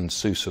polyethylene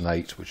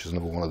succinate, which is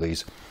another one of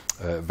these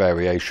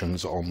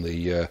variations on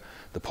the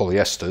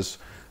polyesters.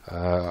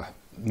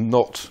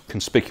 Not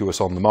conspicuous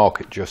on the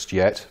market just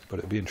yet, but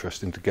it'd be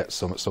interesting to get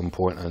some at some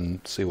point and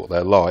see what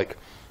they're like.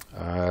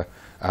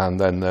 And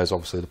then there's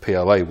obviously the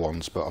PLA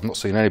ones, but I've not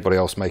seen anybody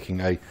else making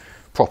a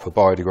proper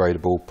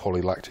biodegradable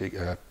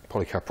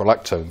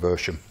polycaprolactone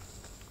version.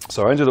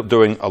 So I ended up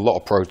doing a lot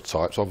of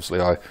prototypes.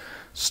 Obviously I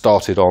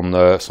started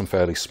on some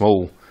fairly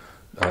small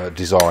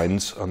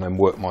designs and then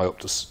worked my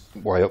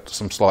way up to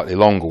some slightly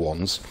longer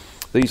ones.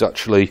 These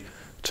actually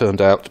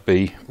turned out to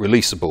be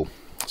releasable.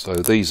 So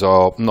these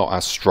are not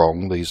as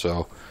strong, these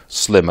are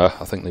slimmer.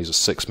 I think these are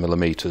 6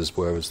 millimeters,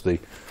 whereas the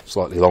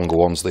slightly longer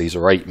ones, these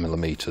are 8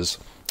 millimeters.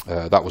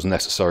 That was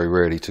necessary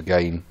really to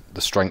gain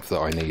the strength that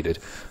I needed.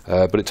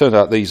 But it turned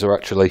out these are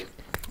actually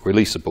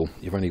releasable.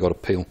 You've only got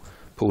to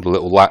pull the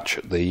little latch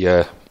at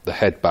the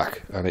head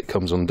back and it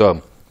comes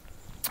undone.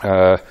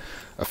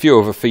 A few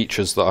other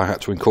features that I had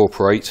to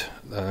incorporate.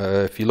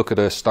 If you look at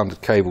a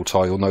standard cable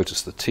tie, you'll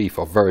notice the teeth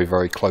are very,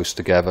 very close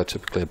together,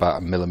 typically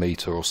about 1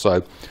 millimeter or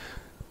so.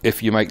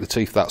 If you make the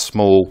teeth that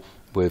small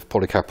with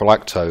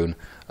polycaprolactone,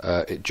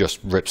 it just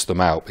rips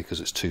them out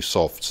because it's too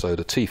soft. So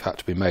the teeth had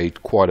to be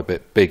made quite a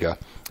bit bigger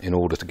in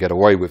order to get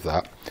away with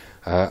that.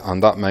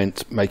 And that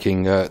meant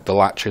making the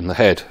latch in the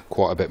head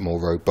quite a bit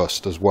more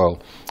robust as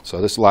well.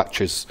 So this latch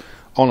is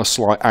on a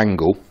slight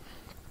angle,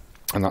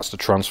 and that's to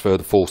transfer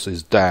the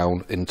forces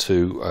down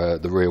into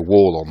the rear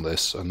wall on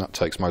this, and that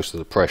takes most of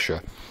the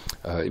pressure.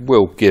 It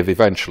will give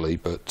eventually,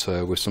 but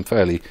with some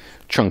fairly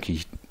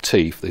chunky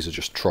teeth, these are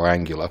just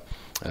triangular.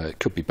 It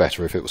could be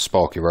better if it was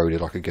spark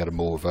eroded. I could get a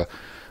more of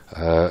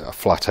a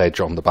flat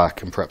edge on the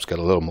back and perhaps get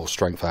a little more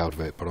strength out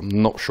of it, but I'm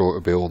not sure it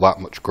would be all that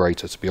much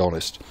greater, to be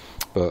honest.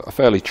 But a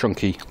fairly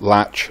chunky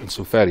latch and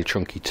some fairly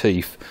chunky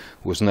teeth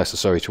was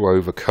necessary to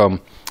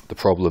overcome the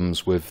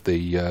problems with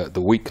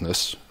the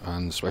weakness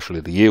and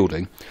especially the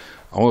yielding.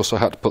 I also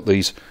had to put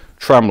these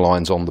tram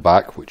lines on the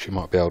back, which you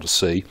might be able to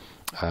see,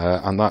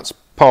 and that's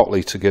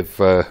partly to give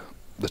the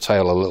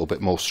tail a little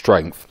bit more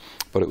strength,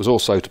 but it was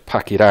also to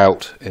pack it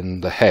out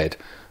in the head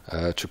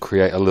to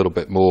create a little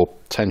bit more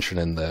tension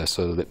in there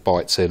so that it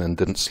bites in and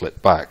didn't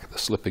slip back. The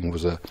slipping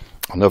was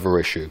another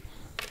issue.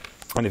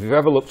 And if you've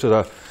ever looked at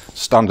a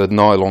standard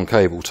nylon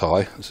cable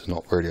tie, this is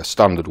not really a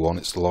standard one,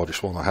 it's the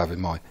largest one I have in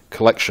my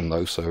collection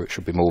though, so it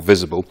should be more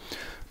visible,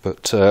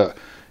 but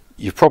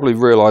you've probably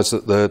realised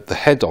that the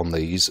head on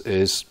these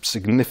is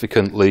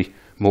significantly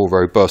more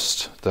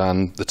robust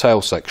than the tail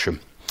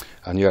section,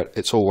 and yet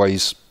it's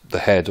always the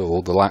head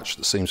or the latch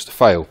that seems to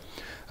fail.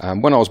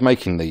 When I was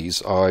making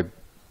these, I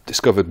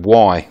discovered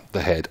why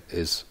the head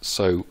is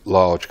so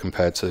large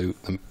compared to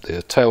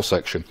the tail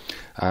section,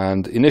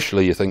 and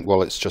initially you think,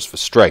 well, it's just for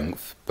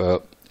strength,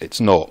 but it's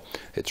not.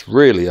 It's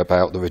really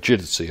about the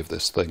rigidity of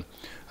this thing.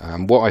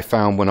 What I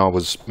found when I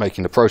was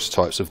making the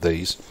prototypes of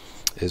these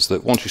is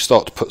that once you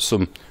start to put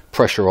some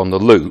pressure on the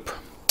loop,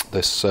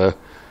 this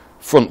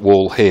front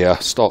wall here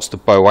starts to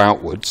bow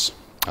outwards,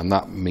 and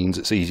that means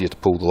it's easier to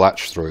pull the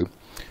latch through.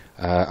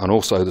 And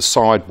also the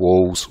side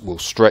walls will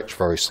stretch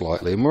very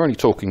slightly, and we're only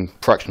talking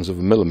fractions of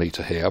a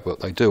millimeter here, but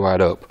they do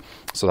add up,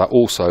 so that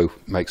also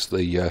makes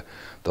the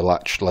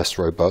latch less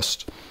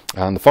robust.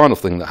 And the final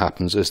thing that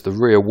happens is the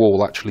rear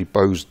wall actually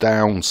bows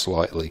down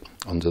slightly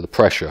under the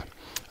pressure,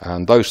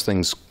 and those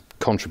things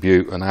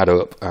contribute and add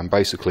up and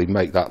basically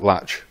make that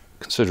latch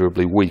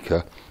considerably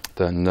weaker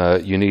than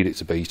you need it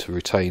to be to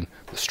retain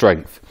the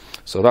strength.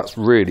 So that's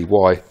really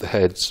why the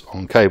heads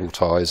on cable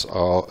ties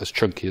are as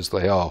chunky as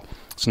they are.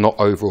 It's not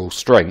overall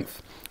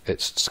strength,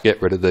 it's to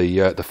get rid of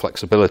the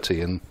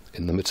flexibility in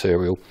the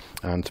material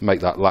and to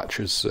make that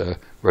latch as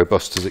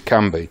robust as it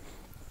can be.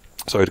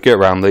 So to get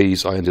around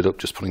these, I ended up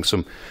just putting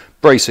some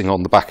bracing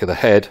on the back of the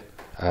head,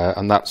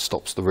 and that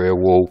stops the rear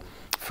wall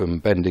from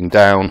bending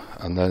down,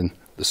 and then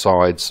the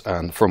sides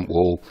and the front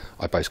wall,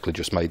 I basically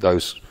just made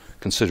those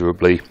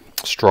considerably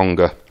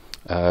stronger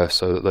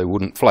so that they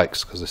wouldn't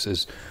flex, because this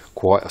is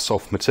quite a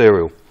soft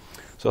material.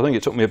 So I think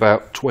it took me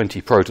about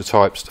 20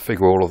 prototypes to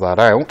figure all of that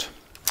out,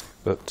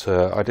 but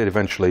I did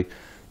eventually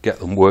get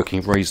them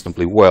working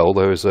reasonably well.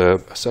 There is a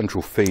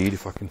central feed,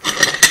 if I can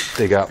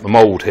dig out the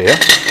mould here.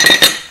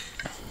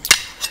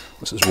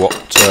 This is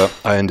what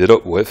I ended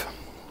up with,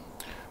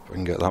 if I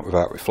can get that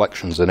without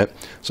reflections in it.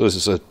 So this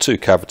is a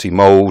 2-cavity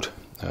mould.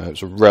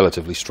 It's a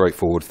relatively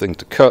straightforward thing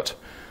to cut,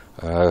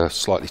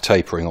 slightly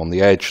tapering on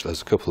the edge.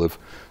 There's a couple of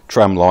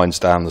tram lines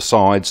down the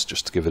sides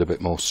just to give it a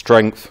bit more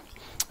strength,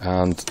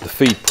 and the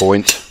feed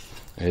point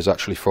is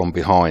actually from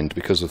behind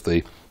because of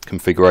the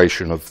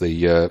configuration of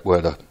the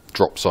where the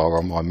drops are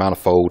on my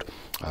manifold.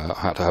 I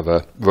had to have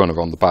a runner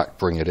on the back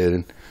bring it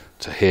in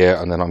to here,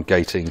 and then I'm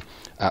gating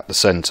at the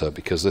centre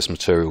because this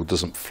material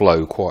doesn't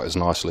flow quite as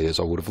nicely as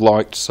I would have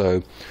liked,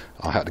 so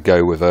I had to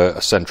go with a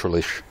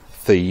centralish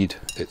feed.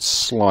 It's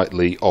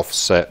slightly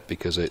offset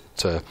because it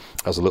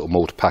has a little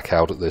more to pack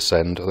out at this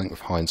end. I think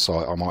with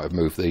hindsight I might have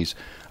moved these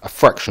a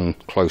fraction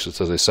closer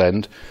to this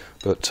end,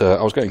 but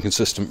I was getting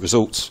consistent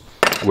results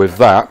with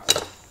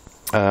that,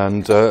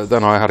 and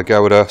then I had to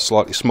go at a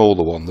slightly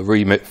smaller one. The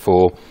remit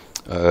for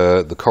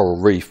the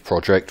Coral Reef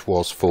project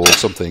was for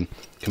something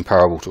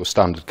comparable to a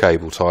standard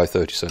cable tie,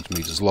 30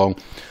 centimetres long,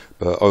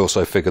 but I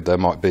also figured there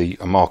might be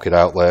a market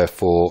out there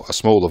for a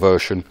smaller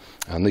version,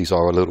 and these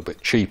are a little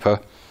bit cheaper,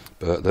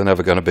 but they're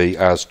never going to be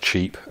as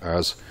cheap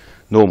as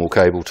normal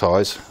cable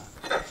ties.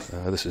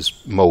 This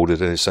is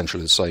moulded in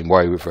essentially the same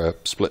way with a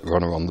split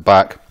runner on the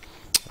back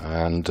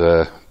and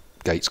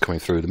gates coming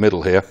through the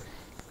middle here.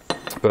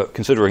 But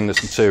considering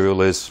this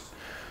material is,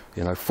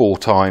 you know, 4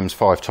 times,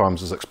 5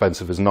 times as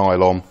expensive as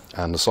nylon,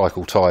 and the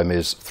cycle time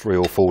is 3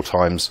 or 4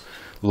 times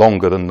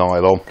longer than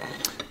nylon,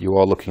 you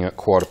are looking at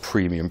quite a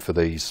premium for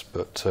these.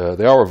 But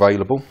they are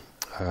available.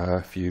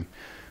 I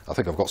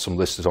think I've got some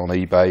listed on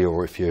eBay,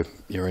 or if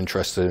you're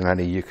interested in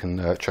any, you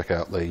can check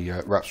out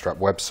the Wrapstrap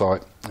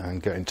website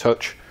and get in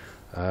touch.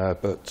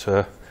 But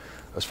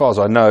as far as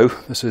I know,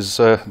 this is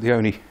the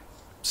only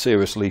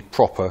seriously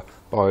proper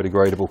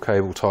biodegradable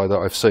cable tie that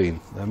I've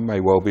seen. There may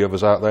well be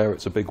others out there,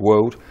 it's a big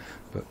world,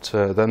 but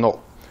they're not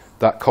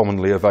that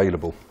commonly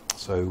available.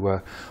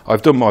 So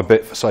I've done my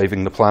bit for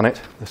saving the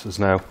planet. This is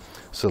now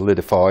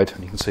solidified,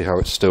 and you can see how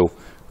it's still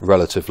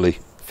relatively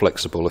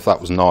flexible. If that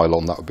was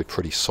nylon, that would be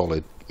pretty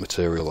solid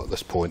material at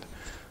this point.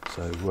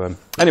 So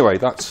anyway,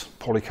 that's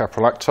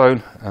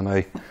polycaprolactone and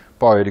a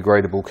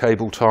biodegradable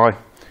cable tie,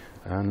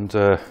 and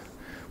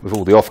with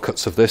all the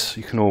offcuts of this,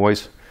 you can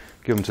always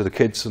give them to the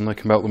kids and they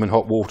can melt them in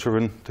hot water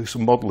and do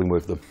some modelling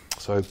with them.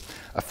 So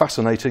a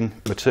fascinating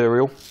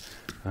material,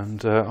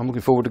 and I'm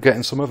looking forward to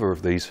getting some other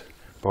of these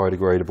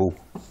biodegradable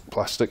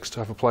plastics to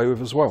have a play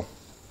with as well.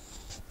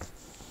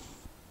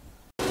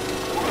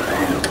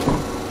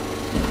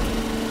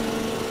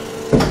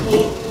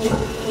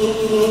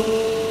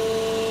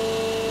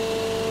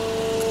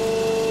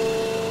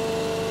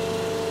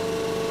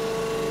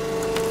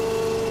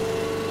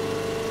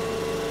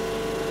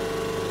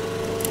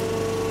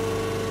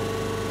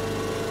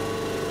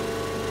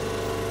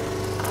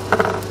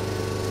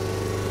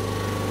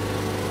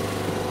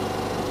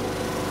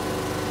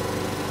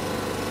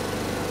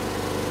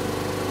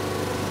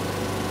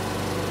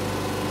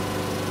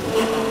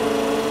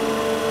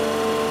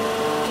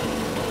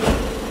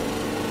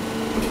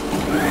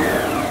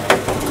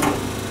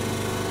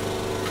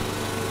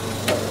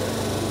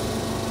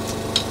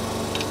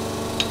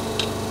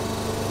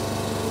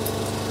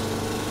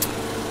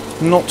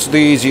 Not the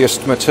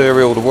easiest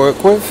material to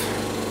work with,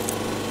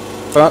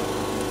 but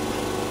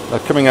they're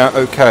coming out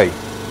okay.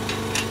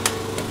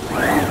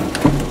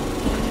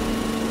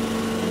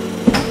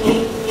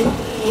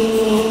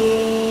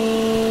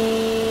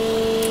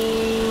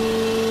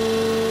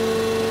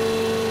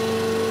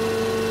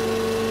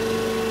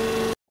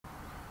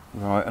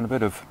 Right, and a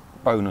bit of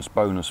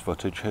bonus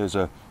footage. Here's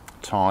a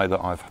tie that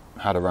I've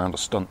had around a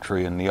stunt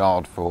tree in the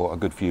yard for a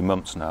good few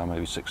months now,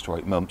 maybe 6 to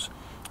 8 months.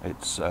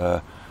 It's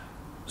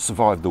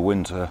survived the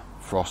winter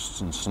frosts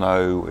and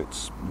snow,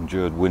 it's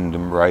endured wind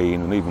and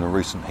rain and even a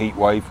recent heat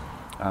wave,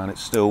 and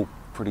it's still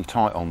pretty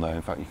tight on there.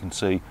 In fact, you can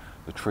see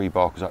the tree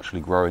bark is actually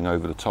growing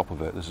over the top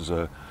of it. This is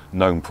a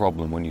known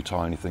problem when you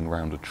tie anything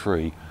around a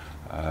tree.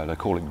 They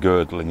call it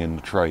girdling in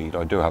the trade.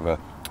 I do have a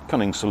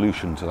cunning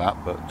solution to that,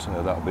 but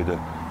that'll be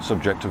the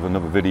subject of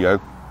another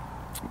video.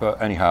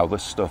 But anyhow,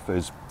 this stuff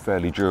is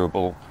fairly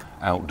durable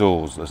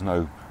outdoors. There's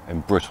no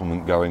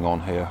embrittlement going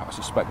on here. I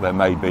suspect there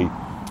may be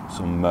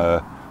some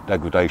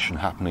degradation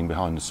happening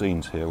behind the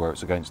scenes here where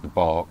it's against the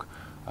bark.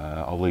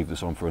 I'll leave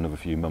this on for another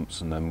few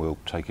months and then we'll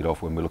take it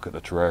off when we look at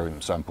the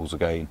terrarium samples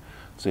again,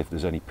 see if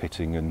there's any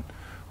pitting and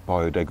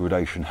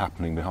biodegradation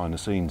happening behind the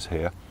scenes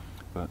here.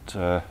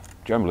 But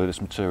generally this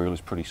material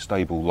is pretty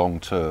stable long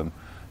term.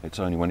 It's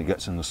only when it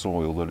gets in the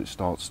soil that it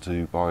starts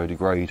to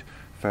biodegrade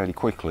fairly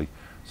quickly.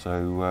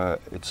 So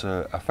it's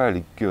a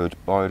fairly good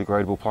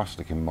biodegradable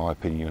plastic in my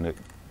opinion. It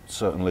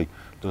certainly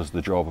does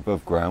the job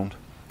above ground,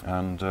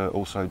 and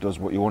also does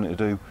what you want it to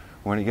do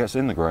when it gets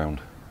in the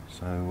ground.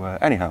 So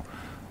anyhow,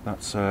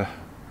 that's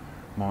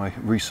my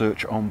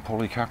research on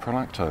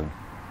polycaprolactone.